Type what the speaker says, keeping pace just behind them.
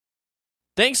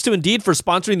Thanks to Indeed for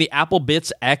sponsoring the Apple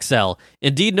Bits XL.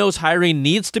 Indeed knows hiring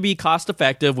needs to be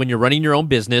cost-effective when you're running your own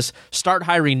business. Start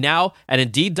hiring now at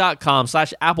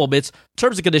Indeed.com/AppleBits.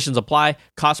 Terms and conditions apply.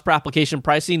 Cost per application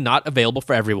pricing not available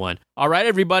for everyone. All right,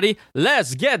 everybody,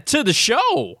 let's get to the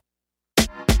show.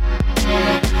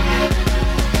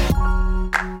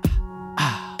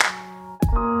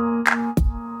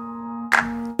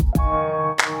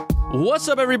 What's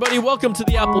up, everybody? Welcome to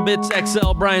the Apple Bits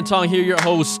XL. Brian Tong here, your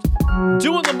host,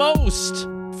 doing the most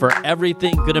for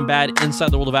everything good and bad inside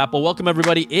the world of Apple. Welcome,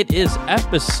 everybody. It is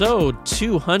episode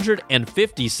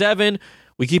 257.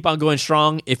 We keep on going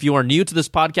strong. If you are new to this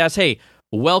podcast, hey,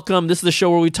 welcome. This is the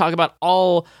show where we talk about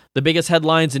all the biggest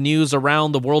headlines and news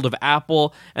around the world of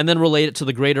Apple and then relate it to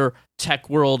the greater tech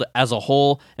world as a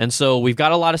whole. And so we've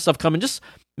got a lot of stuff coming, just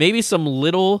maybe some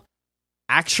little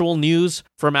actual news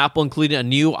from Apple, including a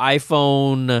new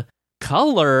iPhone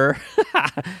color.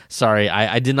 Sorry,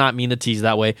 I did not mean to tease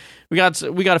that way. We got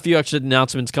a few extra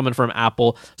announcements coming from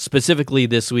Apple specifically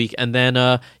this week, and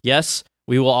then yes,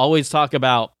 we will always talk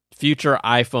about future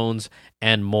iPhones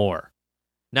and more.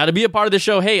 Now, to be a part of the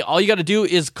show, hey, all you got to do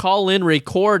is call in,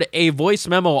 record a voice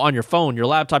memo on your phone, your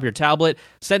laptop, your tablet,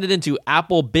 send it into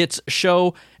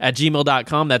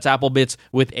applebitsshow@gmail.com. That's applebits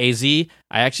with AZ.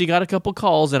 I actually got a couple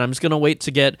calls, and I'm just going to wait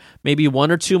to get maybe one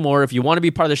or two more. If you want to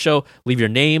be part of the show, leave your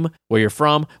name, where you're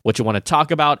from, what you want to talk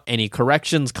about, any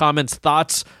corrections, comments,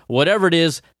 thoughts, whatever it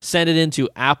is, send it into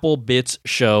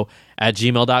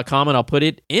applebitsshow@gmail.com, and I'll put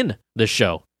it in the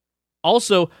show.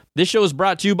 Also, this show is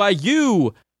brought to you by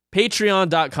you.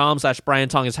 Patreon.com/Brian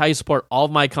Tong is how you support all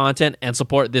of my content and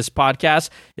support this podcast.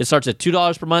 It starts at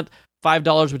 $2 per month,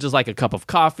 $5, which is like a cup of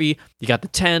coffee. You got the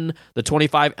 $10, the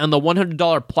 $25, and the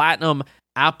 $100 platinum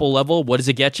Apple level. What does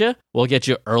it get you? Well, it gets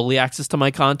you early access to my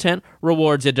content,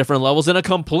 rewards at different levels, and a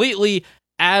completely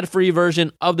ad-free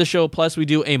version of the show. Plus, we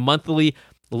do a monthly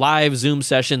live Zoom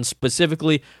session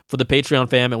specifically for the Patreon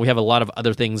fam, and we have a lot of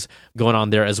other things going on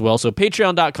there as well. So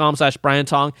patreon.com/Brian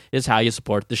Tong is how you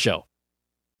support the show.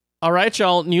 All right,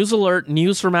 y'all, news alert,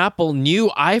 news from Apple, new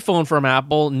iPhone from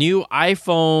Apple, new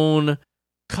iPhone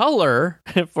color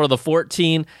for the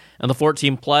 14 and the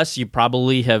 14 Plus. You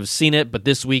probably have seen it, but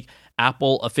this week,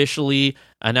 Apple officially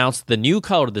announced the new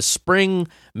color, the spring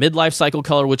midlife cycle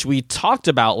color, which we talked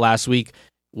about last week,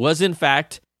 was in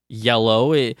fact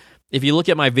yellow. If you look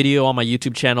at my video on my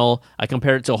YouTube channel, I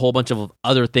compared it to a whole bunch of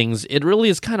other things. It really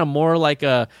is kind of more like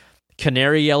a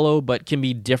canary yellow, but can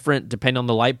be different depending on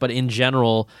the light. But in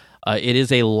general, it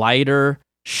is a lighter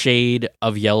shade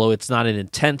of yellow. It's not an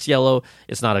intense yellow.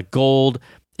 It's not a gold.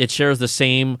 It shares the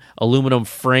same aluminum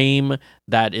frame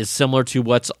that is similar to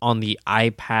what's on the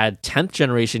iPad 10th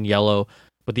generation yellow,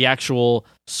 but the actual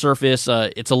surface,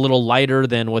 it's a little lighter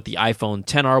than what the iPhone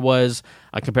XR was.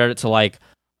 I compared it to like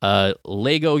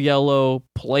Lego yellow,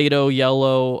 Play-Doh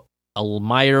yellow, a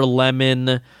Meyer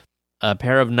lemon, a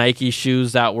pair of Nike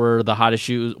shoes that were the hottest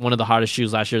shoes, one of the hottest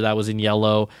shoes last year that was in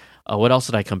yellow. What else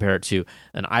did I compare it to?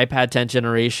 An iPad 10th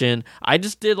generation. I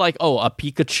just did like, a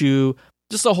Pikachu,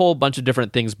 just a whole bunch of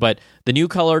different things. But the new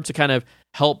color to kind of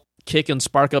help kick and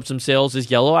spark up some sales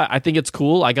is yellow. I think it's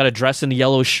cool. I got to dress in a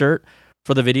yellow shirt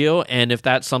for the video. And if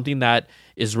that's something that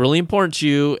is really important to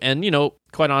you, and,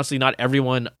 quite honestly, not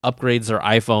everyone upgrades their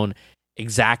iPhone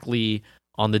exactly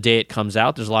on the day it comes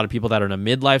out. There's a lot of people that are in a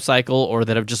midlife cycle or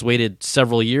that have just waited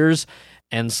several years.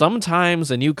 And sometimes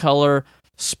a new color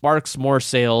sparks more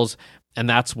sales, and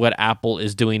that's what Apple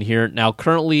is doing here. Now,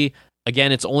 currently,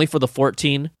 again, it's only for the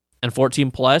 14 and 14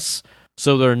 Plus,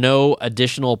 so there are no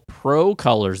additional Pro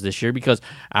colors this year because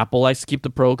Apple likes to keep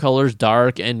the Pro colors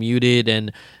dark and muted,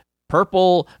 and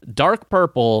purple, dark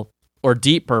purple, or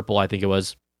deep purple, I think it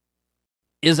was,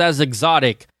 is as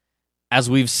exotic as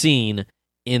we've seen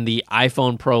in the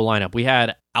iPhone Pro lineup. We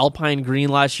had Alpine green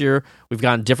last year. We've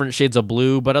gotten different shades of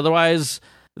blue, but otherwise,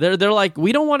 they're like,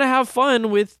 we don't want to have fun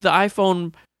with the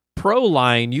iPhone Pro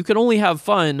line. You can only have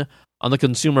fun on the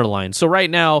consumer line. So right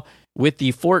now, with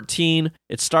the 14,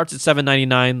 it starts at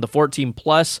 $799. The 14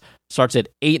 Plus starts at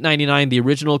 $899. The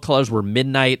original colors were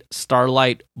Midnight,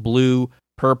 Starlight, Blue,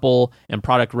 Purple, and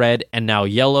Product Red, and now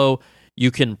Yellow.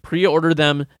 You can pre-order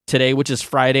them today, which is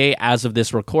Friday as of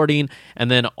this recording,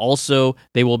 and then also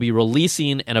they will be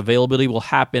releasing, and availability will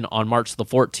happen on March the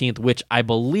 14th, which I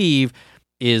believe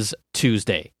is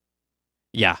Tuesday.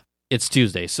 Yeah, it's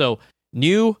Tuesday. So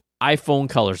new iPhone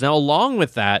colors. Now, along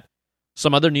with that,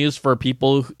 some other news for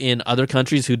people in other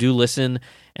countries who do listen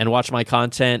and watch my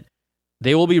content.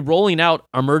 They will be rolling out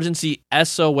Emergency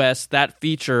SOS, that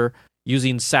feature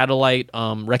using satellite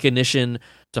recognition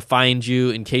to find you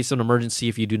in case of an emergency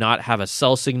if you do not have a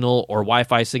cell signal or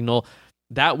Wi-Fi signal.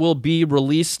 that will be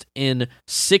released in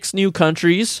 6 new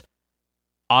countries: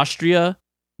 Austria,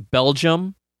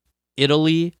 Belgium,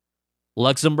 Italy,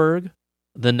 Luxembourg,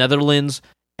 the Netherlands,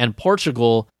 and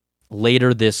Portugal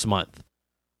later this month.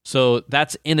 So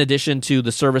that's in addition to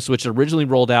the service which originally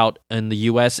rolled out in the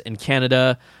US and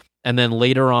Canada, and then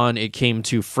later on it came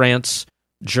to France,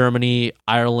 Germany,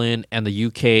 Ireland, and the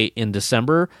UK in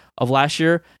December of last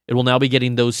year. It will now be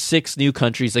getting those 6 new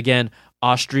countries, again,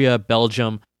 Austria,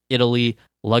 Belgium, Italy,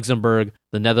 Luxembourg,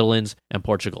 the Netherlands, and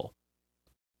Portugal.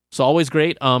 So always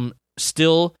great.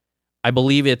 Still, I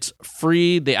believe it's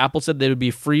free. The Apple said they would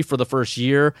be free for the first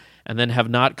year and then have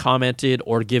not commented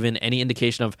or given any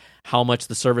indication of how much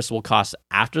the service will cost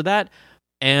after that.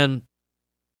 And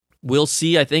we'll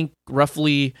see, I think,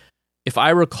 roughly, if I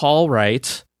recall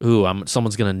right,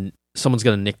 someone's gonna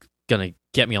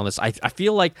get me on this. I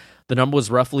feel like the number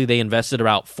was roughly they invested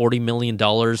about $40 million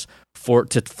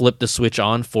to flip the switch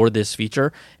on for this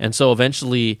feature. And so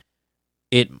eventually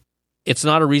it's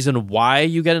not a reason why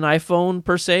you get an iPhone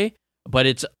per se, but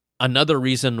it's another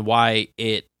reason why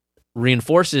it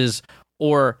reinforces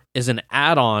or is an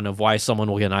add-on of why someone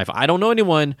will get an iPhone. I don't know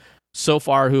anyone so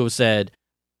far who have said,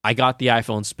 I got the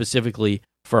iPhone specifically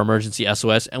for emergency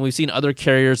SOS, and we've seen other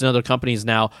carriers and other companies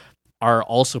now are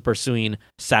also pursuing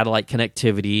satellite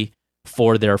connectivity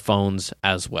for their phones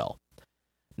as well.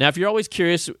 Now, if you're always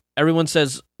curious, everyone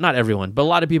says, not everyone, but a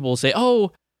lot of people will say,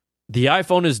 oh, the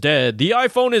iPhone is dead. The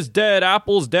iPhone is dead.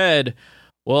 Apple's dead.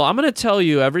 Well, I'm going to tell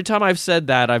you, every time I've said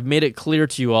that, I've made it clear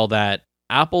to you all that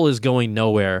Apple is going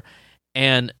nowhere.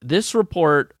 And this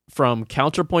report from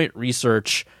Counterpoint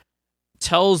Research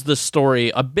tells the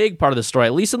story, a big part of the story,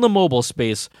 at least in the mobile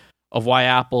space, of why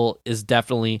Apple is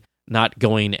definitely not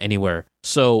going anywhere.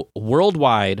 So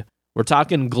worldwide, we're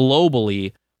talking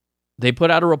globally, they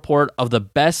put out a report of the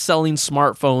best-selling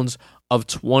smartphones of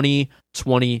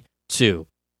 2022.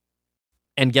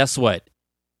 And guess what?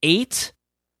 8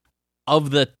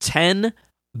 of the 10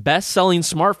 best-selling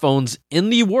smartphones in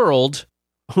the world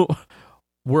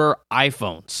were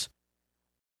iPhones.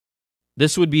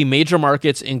 This would be major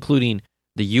markets including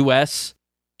the US,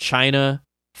 China,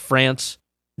 France,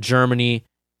 Germany,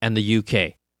 and the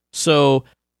UK. So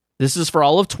this is for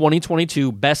all of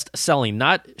 2022 best-selling,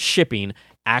 not shipping,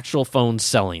 actual phones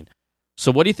selling.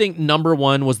 So what do you think number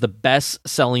 1 was the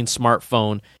best-selling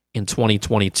smartphone in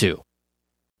 2022?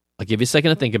 I'll give you a second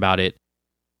to think about it.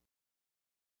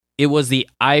 It was the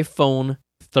iPhone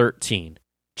 13,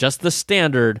 just the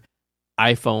standard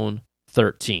iPhone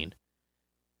 13.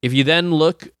 If you then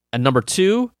look at number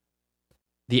 2,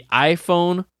 the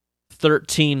iPhone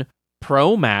 13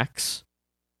 Pro Max.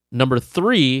 Number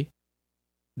 3,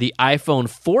 the iPhone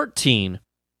 14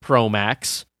 Pro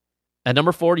Max. At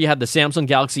number 4, you had the Samsung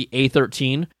Galaxy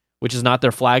A13, which is not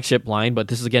their flagship line, but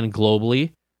this is again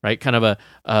globally, right? Kind of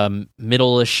a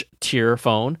middle-ish tier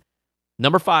phone.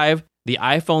 Number 5, the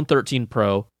iPhone 13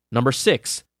 Pro. Number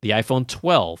 6, the iPhone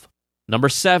 12. Number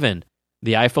 7,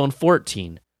 the iPhone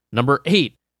 14. Number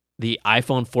 8, the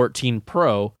iPhone 14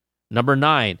 Pro. Number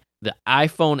 9, the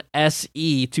iPhone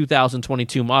SE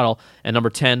 2022 model. And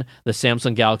number 10, the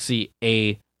Samsung Galaxy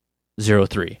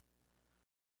A03.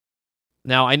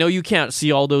 Now, I know you can't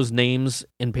see all those names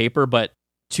in paper, but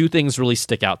 2 things really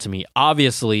stick out to me.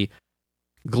 Obviously,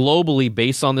 globally,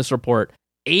 based on this report,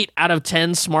 8 out of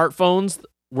 10 smartphones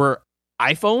were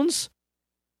iPhones.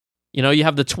 You know, you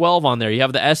have the 12 on there, you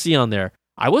have the SE on there.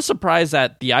 I was surprised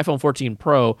that the iPhone 14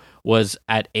 Pro was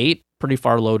at 8, pretty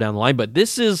far low down the line, but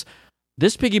this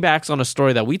piggybacks on a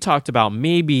story that we talked about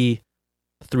maybe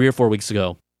 3 or 4 weeks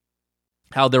ago,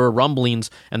 how there were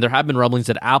rumblings, and there have been rumblings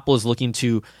that Apple is looking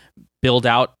to build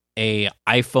out a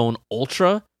iPhone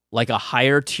Ultra, like a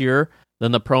higher tier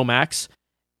than the Pro Max.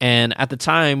 And at the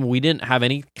time, we didn't have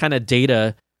any kind of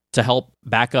data to help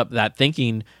back up that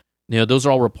thinking. You know, those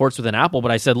are all reports within Apple,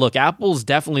 but I said, look, Apple's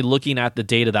definitely looking at the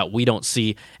data that we don't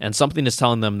see, and something is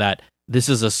telling them that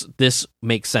this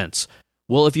makes sense.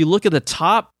 Well, if you look at the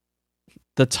top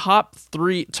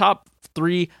three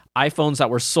iPhones that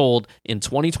were sold in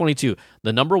 2022,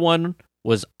 the number 1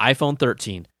 was iPhone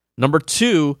 13. Number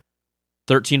 2,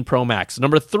 13 Pro Max.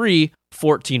 Number 3,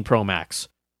 14 Pro Max,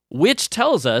 which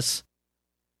tells us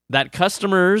that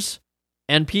customers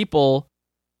and people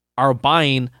are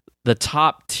buying the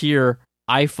top tier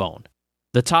iPhone,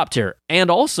 the top tier,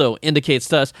 and also indicates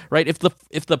to us, right, if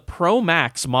the Pro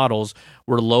Max models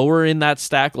were lower in that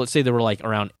stack, let's say they were like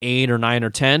around 8 or 9 or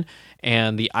 10,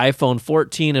 and the iPhone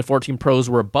 14 and 14 Pros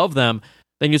were above them,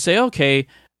 then you say, okay,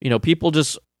 you know, people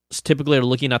just typically are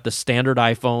looking at the standard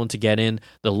iPhone to get in,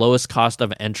 the lowest cost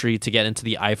of entry to get into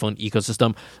the iPhone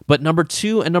ecosystem. But number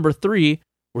 2 and number 3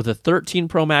 were the 13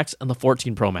 Pro Max and the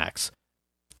 14 Pro Max.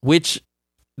 which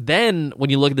then when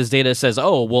you look at this data, it says,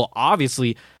 oh, well,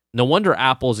 obviously, no wonder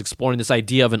Apple is exploring this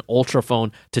idea of an Ultra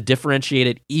phone to differentiate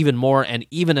it even more and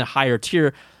even a higher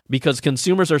tier, because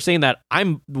consumers are saying that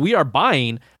we are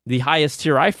buying the highest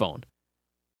tier iPhone.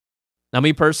 Now,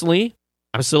 me personally,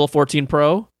 I'm still a 14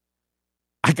 Pro.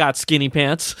 I got skinny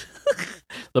pants.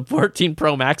 The 14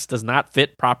 Pro Max does not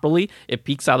fit properly. It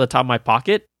peeks out of the top of my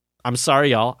pocket. I'm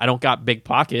sorry, y'all. I don't got big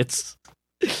pockets.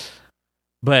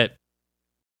 But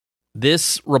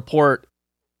this report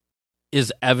is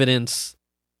the evidence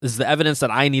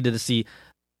that I needed to see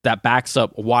that backs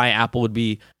up why Apple would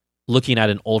be looking at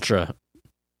an Ultra.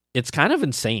 It's kind of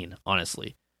insane,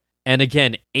 honestly. And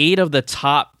again, 8 of the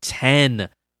top 10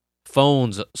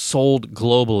 phones sold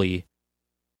globally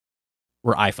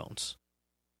were iPhones.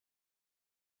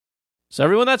 So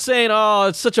everyone that's saying, oh,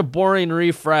 it's such a boring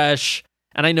refresh,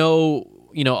 and I know,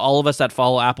 all of us that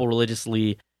follow Apple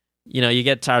religiously, you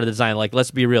get tired of the design. Like,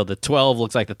 let's be real, the 12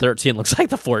 looks like the 13, looks like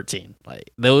the 14.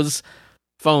 Like, those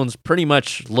phones pretty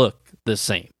much look the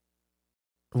same.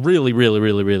 Really, really,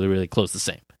 really, really, really close to the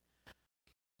same.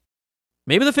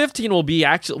 Maybe the 15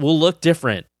 will look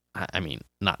different. I mean,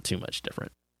 not too much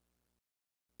different.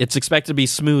 It's expected to be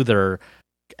smoother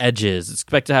edges. It's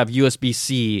expected to have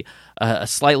USB-C, a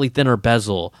slightly thinner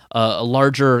bezel, a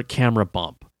larger camera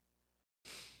bump.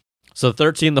 So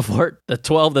the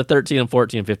 12, the 13, and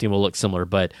 14 and 15 will look similar,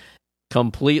 but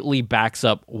completely backs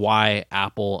up why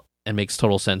Apple, and makes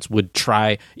total sense, would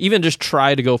try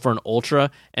to go for an Ultra.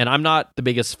 And I'm not the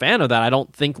biggest fan of that. I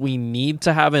don't think we need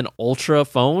to have an Ultra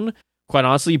phone, quite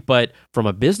honestly, but from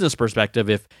a business perspective,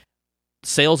 if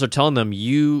sales are telling them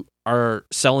you are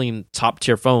selling top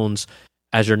tier phones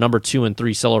as your number 2 and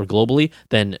 3 seller globally,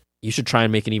 then you should try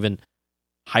and make an even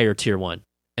higher tier one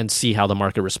and see how the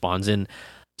market responds. And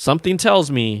something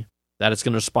tells me that it's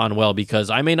going to respond well, because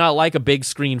I may not like a big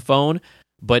screen phone,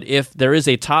 but if there is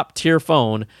a top tier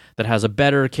phone that has a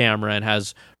better camera and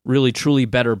has really truly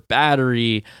better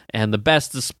battery and the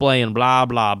best display and blah,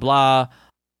 blah, blah,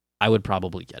 I would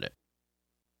probably get it.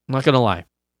 I'm not going to lie.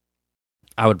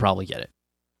 I would probably get it.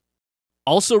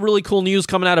 Also, really cool news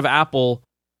coming out of Apple.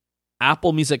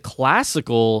 Apple Music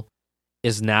Classical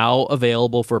is now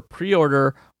available for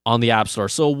pre-order on the App Store.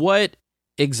 So what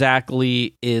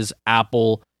exactly is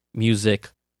Apple Music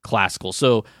Classical?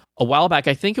 So a while back,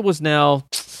 I think it was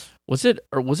was it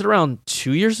around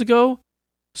 2 years ago?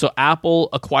 So Apple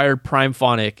acquired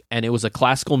PrimePhonic, and it was a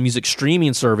classical music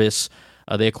streaming service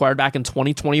they acquired back in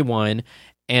 2021.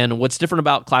 And what's different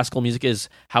about classical music is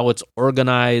how it's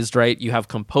organized, right? You have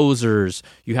composers,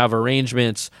 you have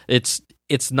arrangements.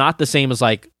 It's not the same as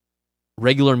like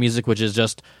regular music, which is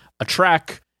just a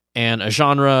track and a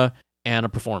genre and a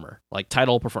performer, like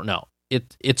title performer. No,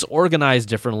 it's organized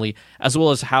differently, as well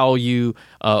as how you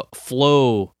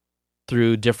flow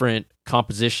through different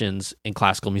compositions in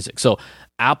classical music. So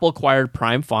Apple acquired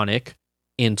PrimePhonic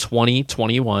in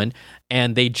 2021,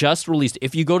 and they just released,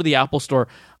 if you go to the Apple Store,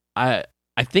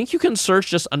 I think you can search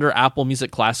just under Apple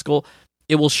Music Classical.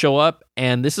 It will show up,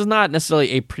 and this is not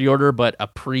necessarily a pre-order, but a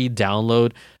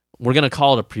pre-download. We're going to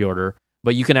call it a pre-order,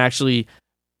 but you can actually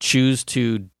choose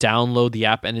to download the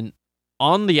app. And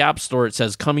on the App Store, it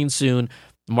says coming soon,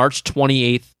 March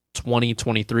 28th,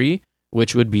 2023,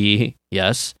 which would be,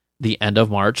 yes, the end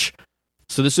of March.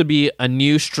 So this would be a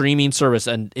new streaming service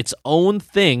and its own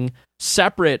thing,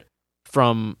 separate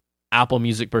from Apple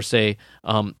Music per se.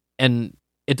 And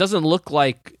it doesn't look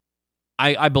like,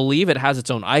 I believe it has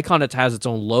its own icon, it has its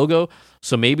own logo,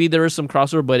 so maybe there is some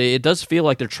crossover, but it does feel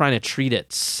like they're trying to treat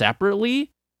it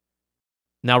separately.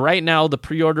 Now, right now, the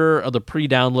pre-order or the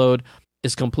pre-download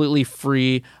is completely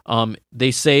free.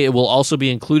 They say it will also be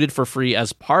included for free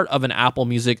as part of an Apple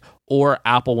Music or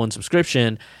Apple One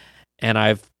subscription, and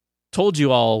I've told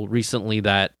you all recently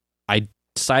that I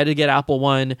decided to get Apple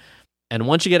One, and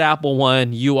once you get Apple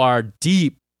One, you are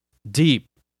deep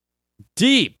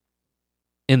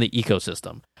in the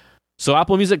ecosystem. So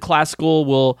Apple Music Classical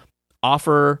will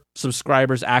offer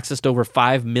subscribers access to over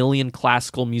 5 million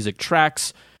classical music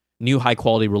tracks, new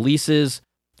high-quality releases,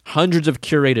 hundreds of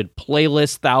curated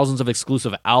playlists, thousands of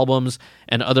exclusive albums,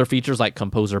 and other features like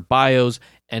composer bios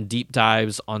and deep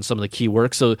dives on some of the key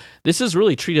works. So this is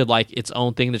really treated like its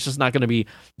own thing that's just not going to be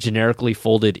generically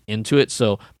folded into it.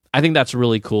 So I think that's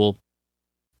really cool.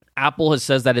 Apple has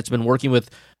says that it's been working with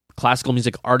classical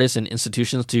music artists and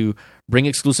institutions to bring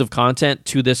exclusive content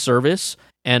to this service,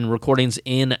 and recordings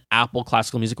in Apple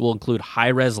Classical Music will include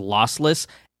high-res lossless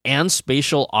and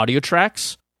spatial audio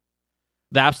tracks.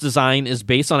 The app's design is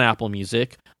based on Apple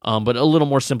Music, but a little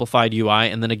more simplified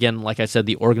UI, and then again, like I said,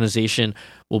 the organization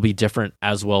will be different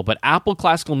as well. But Apple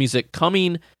Classical Music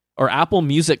or Apple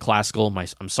Music Classical.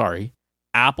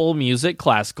 Apple Music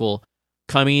Classical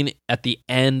coming at the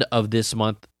end of this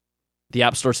month. The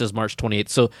App Store says March 28th.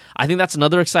 So I think that's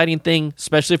another exciting thing,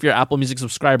 especially if you're an Apple Music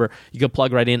subscriber. You can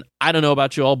plug right in. I don't know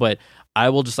about you all, but I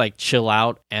will just like chill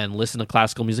out and listen to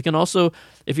classical music. And also,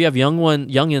 if you have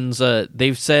youngins,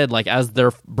 they've said like as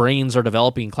their brains are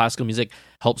developing, classical music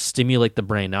helps stimulate the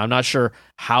brain. Now, I'm not sure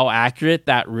how accurate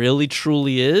that really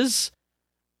truly is.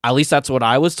 At least that's what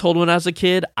I was told when I was a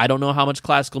kid. I don't know how much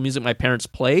classical music my parents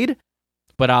played,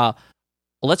 but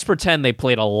let's pretend they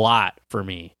played a lot for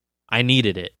me. I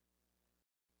needed it.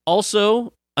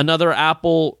 Also, another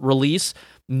Apple release,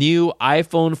 new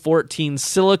iPhone 14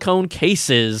 silicone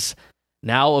cases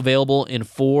now available in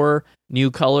 4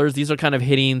 new colors. These are kind of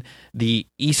hitting the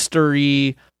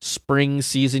Eastery spring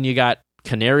season. You got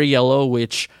canary yellow,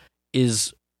 which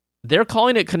is, they're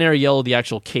calling it canary yellow, the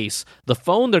actual case. The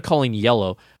phone they're calling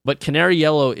yellow, but canary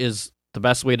yellow is the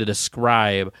best way to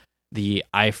describe the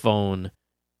iPhone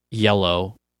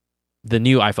yellow, the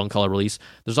new iPhone color release.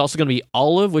 There's also going to be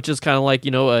olive, which is kind of like,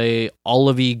 a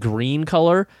olivey green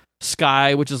color.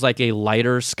 Sky, which is like a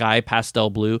lighter sky pastel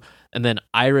blue. And then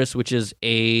iris, which is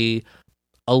a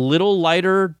little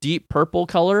lighter deep purple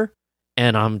color.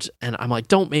 And I'm like,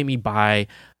 don't make me buy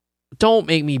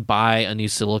a new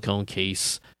silicone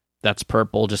case that's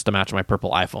purple just to match my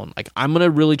purple iPhone. Like, I'm going to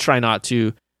really try not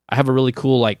to. I have a really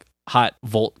cool like hot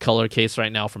Volt color case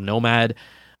right now from Nomad.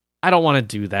 I don't want to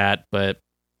do that, but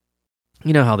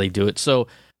you know how they do it. So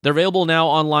they're available now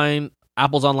online,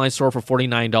 Apple's online store for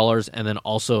 $49, and then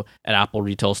also at Apple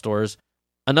retail stores.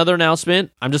 Another announcement,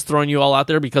 I'm just throwing you all out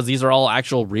there because these are all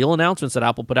actual real announcements that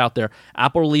Apple put out there.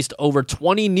 Apple released over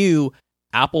 20 new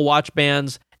Apple Watch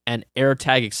bands and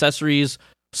AirTag accessories,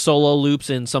 solo loops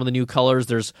in some of the new colors.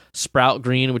 There's Sprout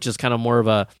Green, which is kind of more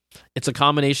of it's a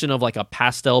combination of like a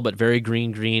pastel but very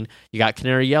green. You got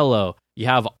Canary Yellow, you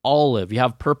have Olive, you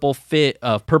have Purple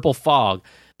Fog.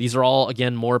 These are all,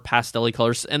 again, more pastel-y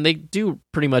colors, and they do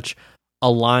pretty much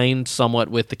align somewhat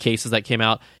with the cases that came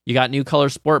out. You got new color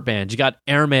sport bands. You got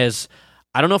Hermes.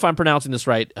 I don't know if I'm pronouncing this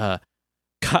right.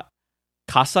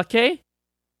 Kasake?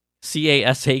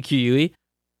 Casaqe?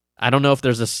 I don't know if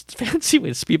there's a fancy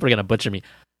way. People are going to butcher me.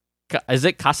 Is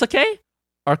it Kasake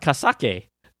or Kasake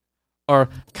or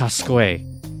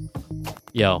Kaskue?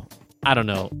 Yo, I don't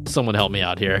know. Someone help me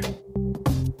out here.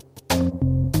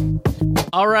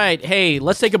 All right. Hey,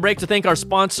 let's take a break to thank our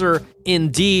sponsor,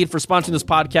 Indeed, for sponsoring this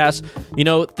podcast.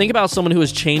 Think about someone who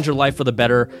has changed your life for the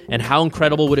better, and how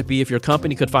incredible would it be if your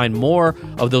company could find more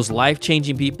of those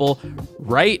life-changing people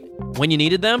right when you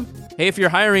needed them? Hey, if you're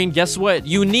hiring, guess what?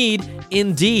 You need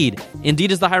Indeed.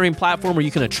 Indeed is the hiring platform where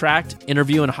you can attract,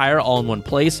 interview, and hire all in one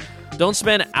place. Don't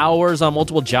spend hours on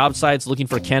multiple job sites looking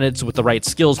for candidates with the right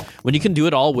skills when you can do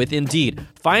it all with Indeed.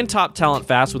 Find top talent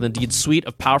fast with Indeed's suite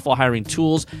of powerful hiring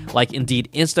tools like Indeed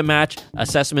Instant Match,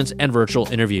 assessments, and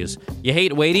virtual interviews. You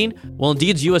hate waiting? Well,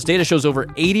 Indeed's U.S. data shows over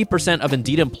 80% of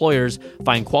Indeed employers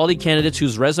find quality candidates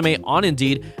whose resume on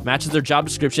Indeed matches their job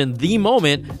description the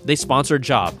moment they sponsor a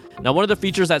job. Now, one of the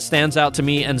features that stands out to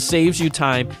me and saves you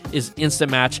time is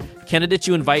Instant Match. Candidates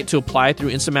you invite to apply through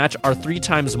Instant Match are 3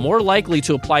 times more likely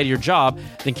to apply to your job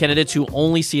than candidates who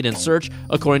only see it in search,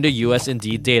 according to U.S.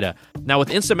 Indeed data. Now, with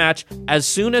Instant Match, as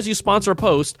soon as you sponsor a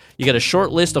post, you get a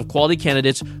short list of quality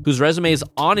candidates whose resumes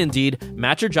on Indeed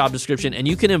match your job description, and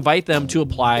you can invite them to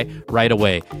apply right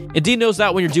away. Indeed knows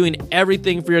that when you're doing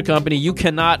everything for your company, you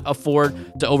cannot afford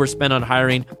to overspend on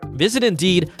hiring. Visit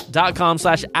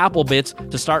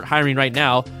Indeed.com/Applebits to start hiring right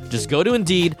now. Just go to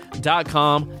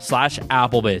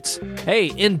Indeed.com/Applebits.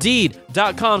 Hey,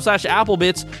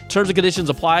 Indeed.com/Applebits. Terms and conditions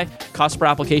apply. Cost per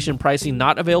application pricing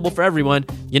not available for everyone.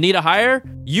 You need a hire?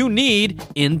 You need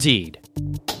Indeed.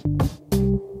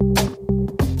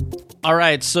 All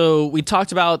right, so we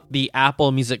talked about the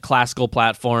Apple Music Classical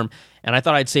platform, and I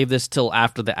thought I'd save this till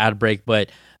after the ad break,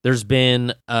 but there's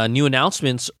been new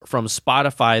announcements from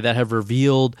Spotify that have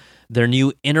revealed their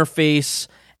new interface,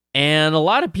 and a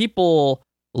lot of people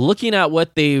looking at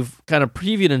what they've kind of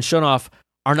previewed and shown off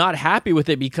are not happy with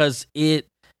it because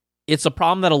it's a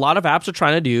problem that a lot of apps are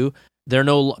trying to do.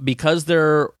 Because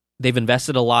they've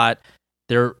invested a lot,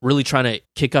 they're really trying to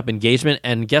kick up engagement,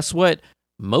 and guess what?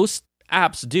 Most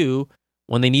apps do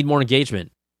when they need more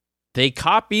engagement. They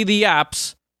copy the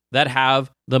apps that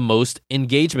have the most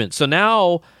engagement. So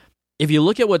now, if you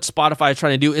look at what Spotify is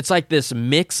trying to do, it's like this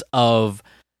mix of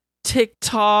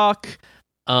TikTok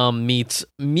meets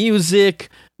music,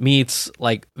 meets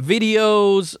like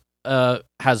videos,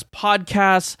 has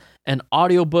podcasts and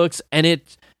audiobooks, and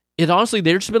it honestly,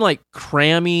 they've just been like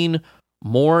cramming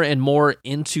more and more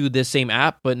into this same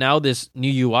app. But now this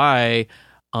new UI,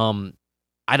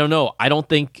 I don't know. I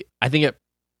think it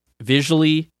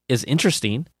visually is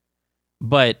interesting,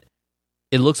 but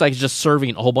it looks like it's just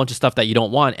serving a whole bunch of stuff that you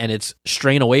don't want, and it's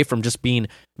straying away from just being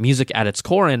music at its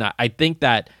core. And I think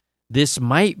that this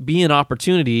might be an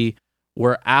opportunity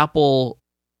where Apple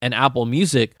and Apple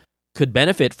Music could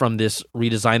benefit from this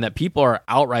redesign that people are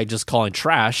outright just calling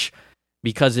trash,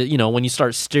 because when you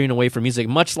start steering away from music,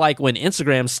 much like when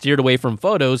Instagram steered away from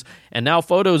photos, and now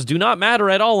photos do not matter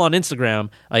at all on Instagram.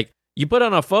 Like, you put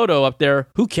on a photo up there,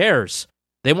 who cares?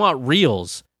 They want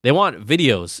reels. They want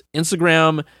videos.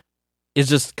 Instagram is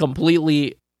just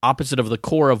completely opposite of the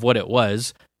core of what it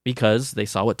was, because they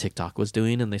saw what TikTok was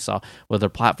doing and they saw what other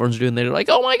platforms were doing. They're like,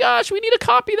 oh my gosh, we need to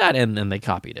copy that. And then they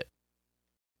copied it.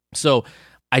 So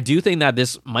I do think that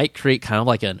this might create kind of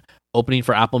like an opening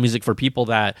for Apple Music for people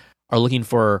that are looking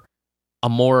for a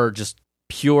more just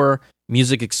pure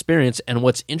music experience. And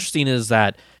what's interesting is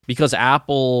that because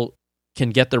Apple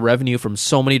can get their revenue from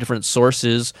so many different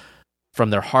sources, from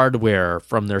their hardware,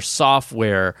 from their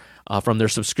software, from their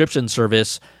subscription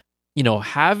service,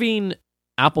 having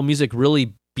Apple Music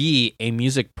really be a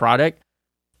music product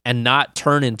and not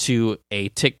turn into a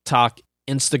TikTok,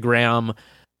 Instagram,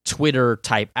 Twitter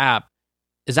type app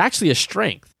is actually a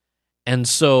strength. And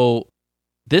so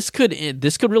this could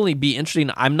really be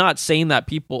interesting. I'm not saying that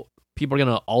people are going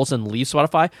to all of a sudden leave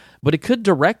Spotify, but it could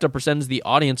direct a percentage of the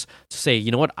audience to say,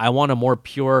 you know what, I want a more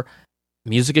pure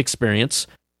music experience.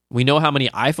 We know how many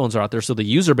iPhones are out there, so the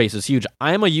user base is huge.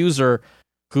 I'm a user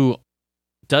who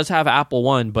does have Apple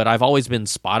One, but I've always been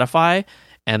Spotify,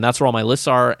 and that's where all my lists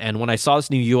are. And when I saw this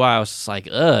new UI, I was just like,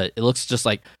 it looks just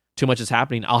like too much is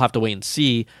happening. I'll have to wait and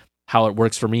see how it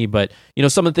works for me. But,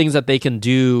 some of the things that they can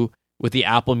do with the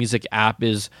Apple Music app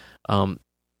is,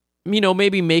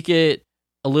 maybe make it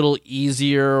a little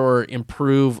easier or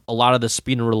improve a lot of the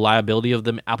speed and reliability of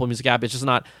the Apple Music app. It's just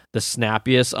not the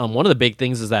snappiest. One of the big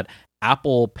things is that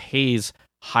Apple pays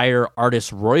higher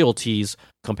artist royalties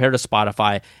compared to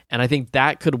Spotify, and I think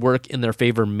that could work in their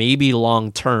favor maybe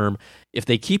long term if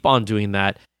they keep on doing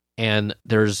that. And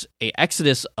there's a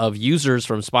exodus of users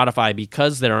from Spotify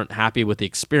because they aren't happy with the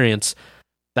experience.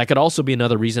 That could also be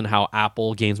another reason how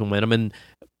Apple gains momentum and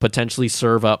potentially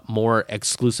serve up more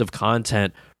exclusive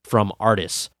content from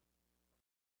artists.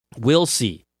 We'll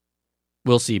see,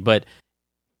 but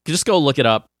just go look it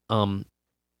up.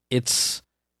 It's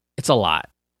a lot.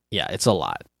 Yeah, it's a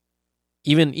lot.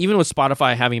 Even with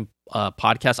Spotify having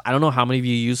podcasts, I don't know how many of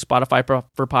you use Spotify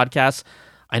for podcasts.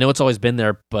 I know it's always been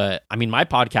there, but I mean, my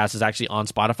podcast is actually on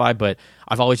Spotify, but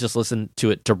I've always just listened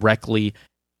to it directly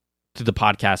through the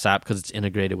podcast app because it's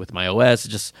integrated with my OS.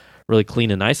 It's just really clean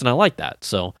and nice, and I like that.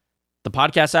 So the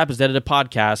podcast app is dedicated to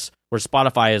podcasts, where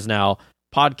Spotify is now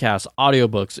podcasts,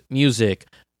 audiobooks, music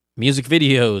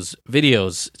videos.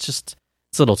 It's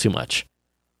a little too much.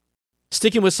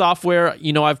 Sticking with software,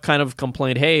 I've kind of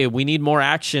complained, hey, we need more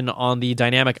action on the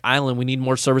Dynamic Island. We need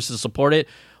more services to support it.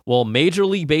 Well, Major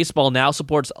League Baseball now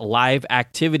supports live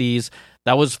activities.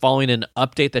 That was following an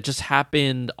update that just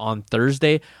happened on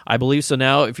Thursday, I believe. So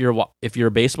now if you're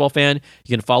a baseball fan,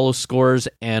 you can follow scores,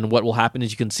 and what will happen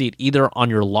is you can see it either on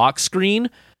your lock screen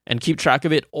and keep track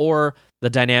of it, or the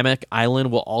Dynamic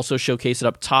Island will also showcase it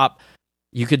up top.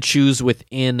 You could choose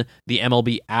within the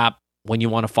MLB app when you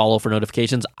want to follow for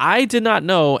notifications. I did not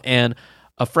know, and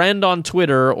a friend on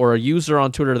Twitter or a user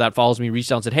on Twitter that follows me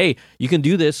reached out and said, hey, you can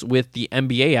do this with the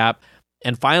NBA app.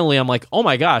 And finally, I'm like, oh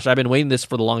my gosh, I've been waiting this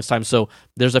for the longest time. So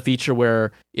there's a feature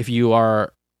where if you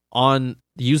are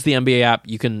use the NBA app,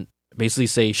 you can basically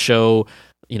say show,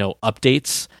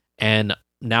 updates. And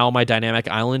now my Dynamic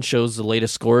Island shows the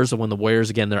latest scores of when the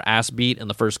Warriors, again, their ass beat in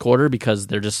the first quarter because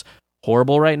they're just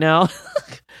horrible right now.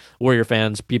 Warrior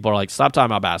fans, people are like, stop talking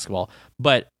about basketball.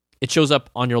 But it shows up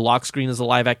on your lock screen as the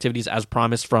live activities as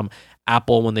promised from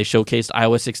Apple when they showcased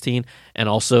iOS 16, and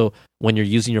also when you're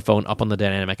using your phone up on the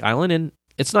Dynamic Island. And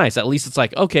it's nice. At least it's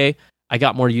like, okay, I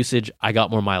got more usage. I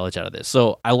got more mileage out of this.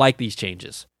 So I like these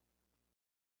changes.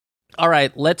 All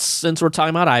right, since we're talking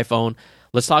about iPhone,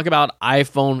 let's talk about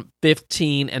iPhone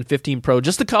 15 and 15 Pro.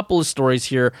 Just a couple of stories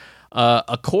here.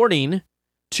 According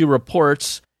to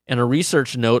reports and a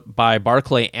research note by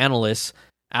Barclay analysts,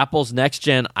 Apple's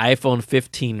next-gen iPhone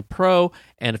 15 Pro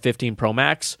and 15 Pro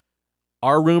Max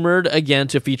are rumored again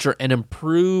to feature an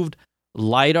improved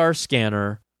LiDAR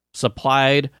scanner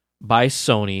supplied by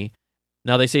Sony.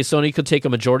 Now, they say Sony could take a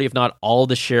majority, if not all,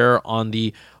 the share on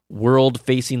the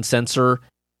world-facing sensor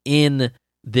in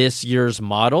this year's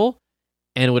model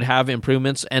and would have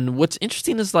improvements. And what's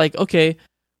interesting is like, okay,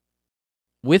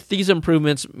 with these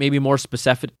improvements, maybe more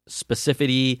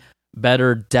specificity,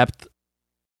 better depth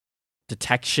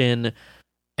detection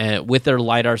with their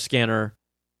LiDAR scanner,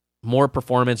 more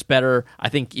performance, better. I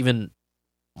think even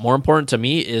more important to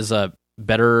me is a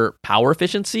better power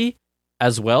efficiency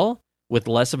as well, with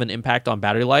less of an impact on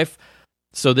battery life.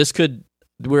 So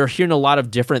we're hearing a lot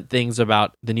of different things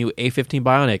about the new A15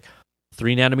 Bionic,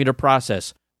 3nm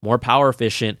process, more power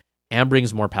efficient, and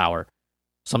brings more power.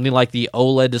 Something like the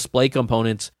OLED display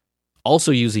components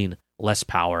also using less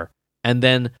power. And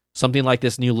then something like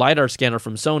this new LiDAR scanner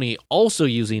from Sony also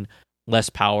using less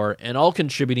power, and all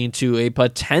contributing to a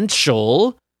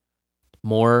potential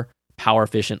more power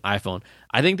efficient iPhone.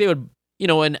 I think they would,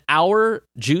 an hour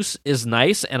juice is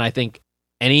nice, and I think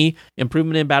any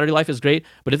improvement in battery life is great.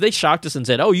 But if they shocked us and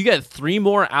said, "Oh, you get 3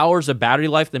 more hours of battery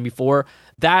life than before,"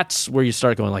 that's where you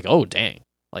start going like, "Oh, dang!"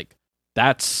 Like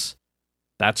that's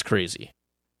crazy.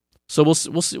 So we'll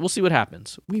see what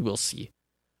happens. We will see.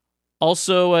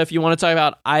 Also, if you want to talk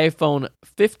about iPhone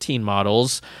 15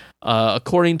 models,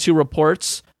 according to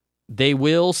reports, they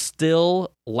will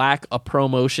still lack a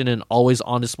ProMotion and always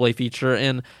on display feature,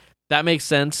 and that makes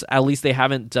sense. At least they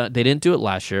didn't do it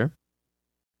last year.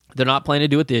 They're not planning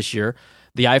to do it this year.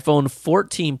 The iPhone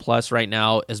 14 Plus right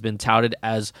now has been touted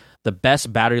as the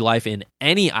best battery life in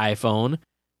any iPhone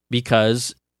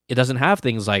because it doesn't have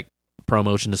things like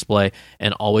ProMotion display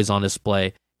and always on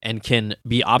display, and can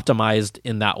be optimized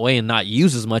in that way and not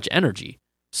use as much energy.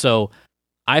 So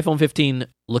iPhone 15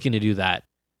 looking to do that.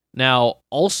 Now,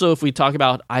 also, if we talk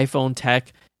about iPhone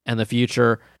tech and the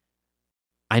future,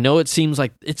 I know it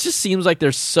just seems like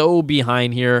they're so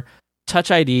behind here.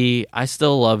 Touch ID, I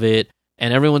still love it.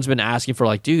 And everyone's been asking for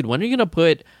like, dude, when are you going to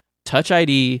put Touch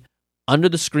ID under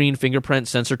the screen fingerprint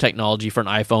sensor technology for an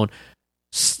iPhone?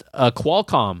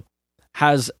 Qualcomm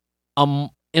has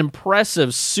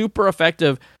impressive, super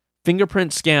effective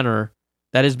fingerprint scanner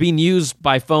that is being used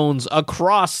by phones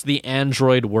across the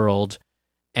Android world.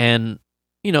 And,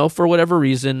 for whatever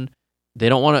reason,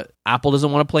 Apple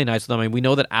doesn't want to play nice with them. I mean, we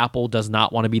know that Apple does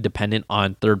not want to be dependent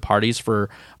on third parties for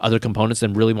other components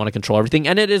and really want to control everything.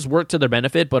 And it has worked to their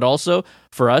benefit, but also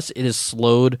for us, it has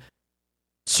slowed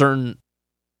certain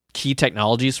key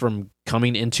technologies from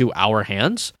coming into our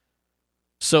hands.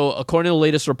 So according to the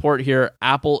latest report here,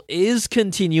 Apple is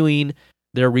continuing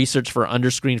their research for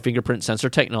under-screen fingerprint sensor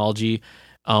technology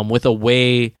with a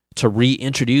way to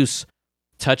reintroduce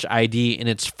Touch ID in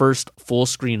its first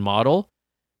full-screen model.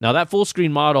 Now, that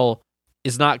full-screen model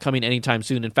is not coming anytime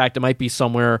soon. In fact, it might be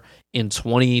somewhere in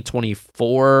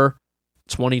 2024,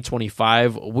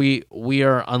 2025. We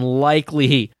are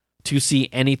unlikely to see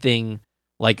anything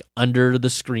like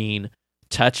under-the-screen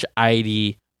Touch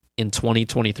ID in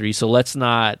 2023. So let's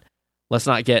not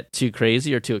get too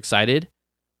crazy or too excited.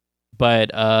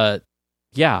 But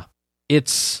yeah,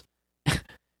 it's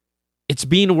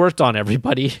being worked on,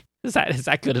 everybody. Is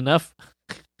that good enough?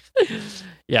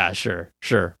 Yeah, sure.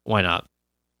 Why not?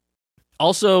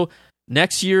 Also,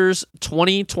 next year's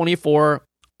 2024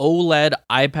 OLED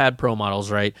iPad Pro models,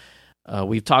 right?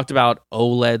 We've talked about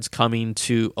OLEDs coming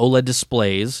to OLED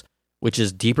displays, which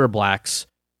is deeper blacks,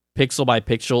 pixel by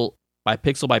pixel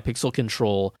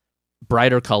control,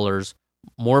 brighter colors,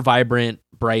 more vibrant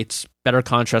brights, better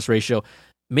contrast ratio.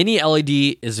 Mini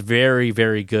LED is very,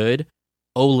 very good.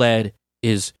 OLED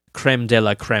is creme de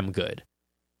la creme good.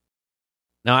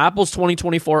 Now, Apple's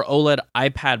 2024 OLED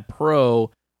iPad Pro,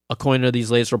 according to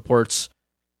these latest reports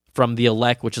from The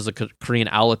Elect, which is a Korean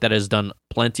outlet that has done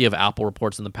plenty of Apple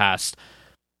reports in the past,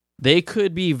 they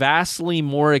could be vastly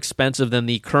more expensive than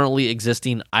the currently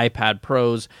existing iPad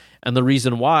Pros. And the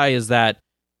reason why is that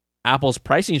Apple's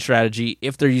pricing strategy,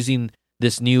 if they're using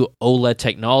this new OLED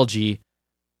technology,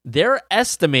 they're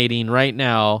estimating right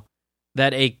now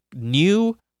that a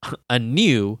new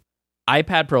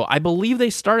iPad Pro, I believe they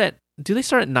start at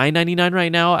 $999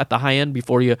 right now at the high end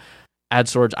before you add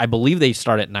storage? I believe they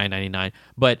start at $999.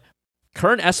 But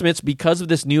current estimates, because of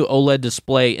this new OLED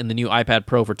display in the new iPad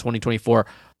Pro for 2024,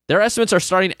 their estimates are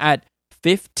starting at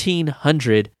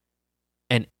 $1,500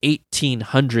 and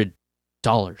 $1,800.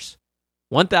 $1,500,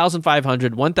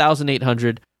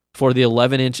 $1,800 for the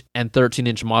 11-inch and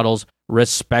 13-inch models,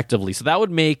 respectively. So that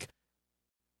would make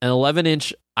an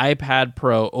 11-inch iPad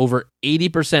Pro over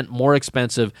 80% more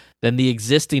expensive than the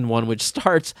existing one, which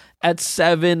starts at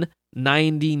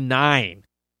 $799.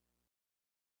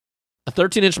 A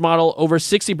 13-inch model over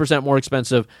 60% more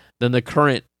expensive than the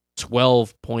current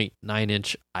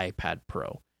 12.9-inch iPad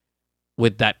Pro,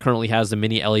 with that currently has the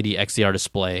mini LED XDR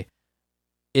display.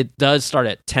 It does start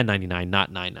at $1099,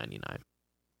 not $999.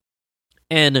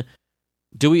 And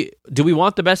do we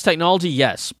want the best technology?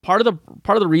 Yes. Part of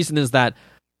the reason is that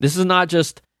this is not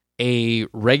just a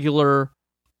regular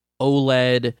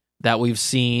OLED that we've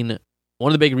seen. One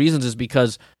of the big reasons is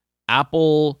because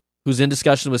Apple who's in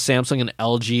discussion with Samsung and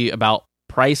LG about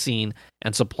pricing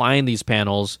and supplying these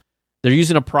panels. They're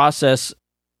using a process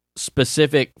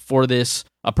specific for this,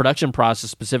 a production process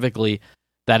specifically,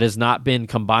 that has not been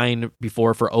combined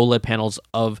before for OLED panels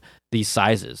of these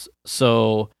sizes.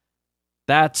 So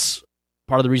that's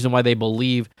part of the reason why they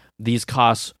believe these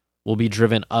costs will be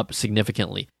driven up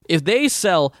significantly. If they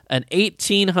sell an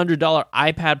 $1,800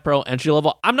 iPad Pro entry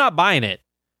level, I'm not buying it.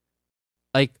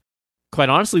 Like, quite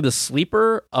honestly, the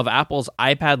sleeper of Apple's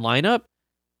iPad lineup,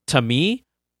 to me,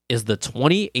 is the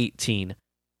 2018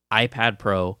 iPad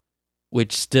Pro,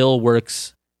 which still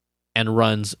works and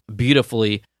runs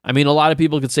beautifully. I mean, a lot of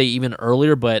people could say even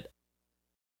earlier, but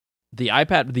the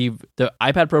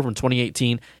iPad Pro from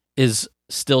 2018 is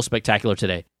still spectacular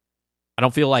today. I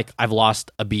don't feel like I've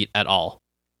lost a beat at all.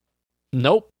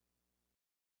 Nope.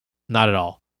 Not at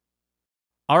all.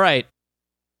 All right.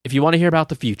 If you want to hear about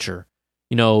the future,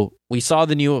 we saw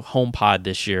the new HomePod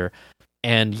this year,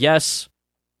 and yes,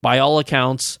 by all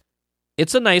accounts,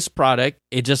 it's a nice product.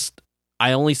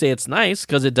 I only say it's nice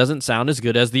because it doesn't sound as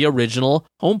good as the original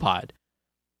HomePod.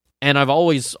 And I've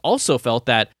always also felt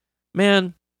that,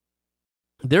 man,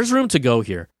 there's room to go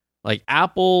here. Like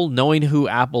Apple, knowing who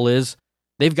Apple is,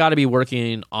 they've got to be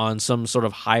working on some sort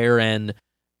of higher end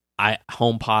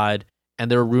HomePod. And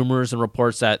there are rumors and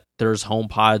reports that there's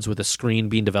HomePods with a screen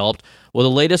being developed. Well,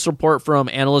 the latest report from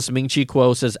analyst Ming-Chi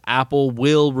Kuo says Apple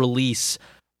will release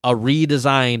a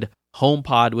redesigned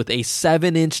HomePod with a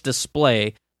 7-inch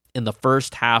display in the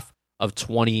first half of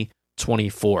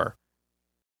 2024.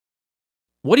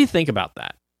 What do you think about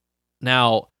that?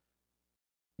 Now,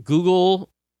 Google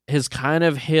has kind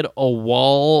of hit a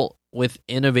wall with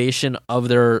innovation of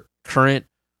their current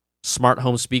smart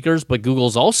home speakers, but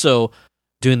Google's also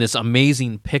doing this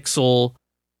amazing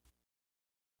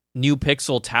new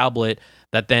Pixel tablet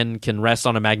that then can rest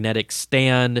on a magnetic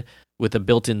stand with a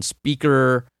built-in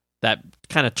speaker that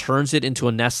kind of turns it into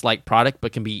a Nest-like product,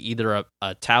 but can be either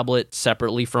a tablet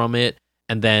separately from it,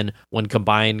 and then when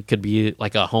combined could be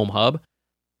like a home hub.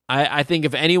 I think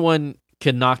if anyone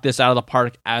can knock this out of the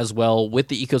park as well with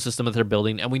the ecosystem that they're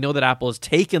building, and we know that Apple has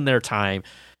taken their time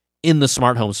in the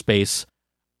smart home space,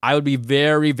 I would be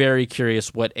very, very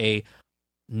curious what a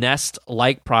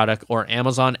Nest-like product or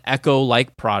Amazon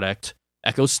Echo-like product,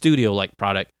 Echo Studio-like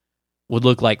product would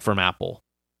look like from Apple.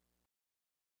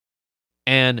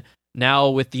 And now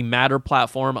with the Matter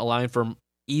platform allowing for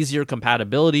easier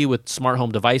compatibility with smart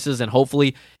home devices, and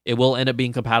hopefully it will end up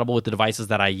being compatible with the devices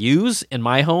that I use in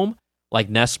my home, like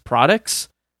Nest products,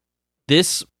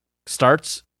 this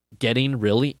starts getting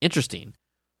really interesting.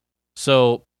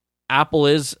 So Apple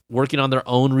is working on their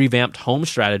own revamped home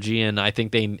strategy, and I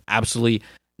think they absolutely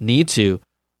need to.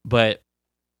 But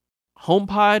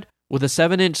HomePod with a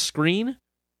 7-inch screen,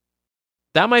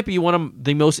 that might be one of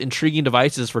the most intriguing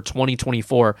devices for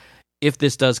 2024 if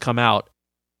this does come out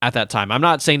at that time. I'm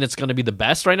not saying it's going to be the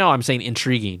best right now. I'm saying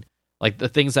intriguing. Like the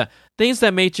things that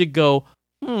made you go,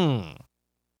 HomePod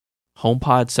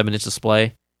 7-inch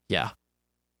display. Yeah.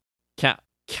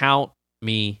 Count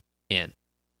me in.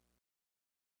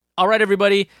 All right,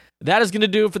 everybody. That is going to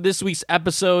do it for this week's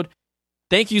episode.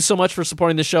 Thank you so much for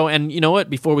supporting the show. And you know what?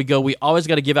 Before we go, we always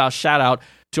got to give out shout out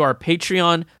to our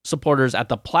Patreon supporters at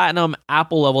the Platinum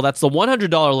Apple level. That's the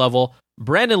 $100 level.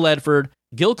 Brandon Ledford,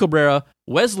 Gil Cabrera,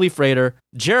 Wesley Frater,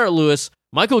 Jarrett Lewis,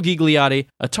 Michael Gigliotti,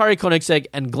 Atari Koenigsegg,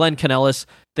 and Glenn Canellis.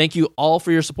 Thank you all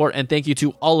for your support, and thank you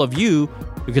to all of you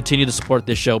who continue to support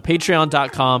this show.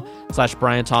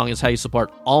 Patreon.com/Brian Tong is how you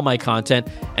support all my content.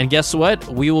 And guess what?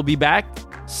 We will be back.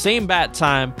 Same bat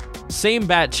time, same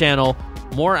bat channel.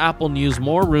 More Apple news,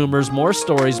 more rumors, more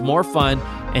stories, more fun.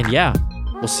 And yeah,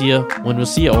 we'll see you when we'll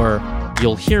see you, or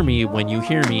you'll hear me when you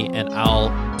hear me, and I'll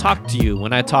talk to you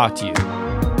when I talk to you.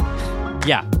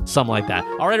 Yeah, something like that.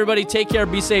 All right, everybody, take care,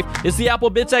 be safe. It's the Apple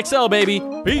Bits XL, baby.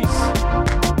 Peace.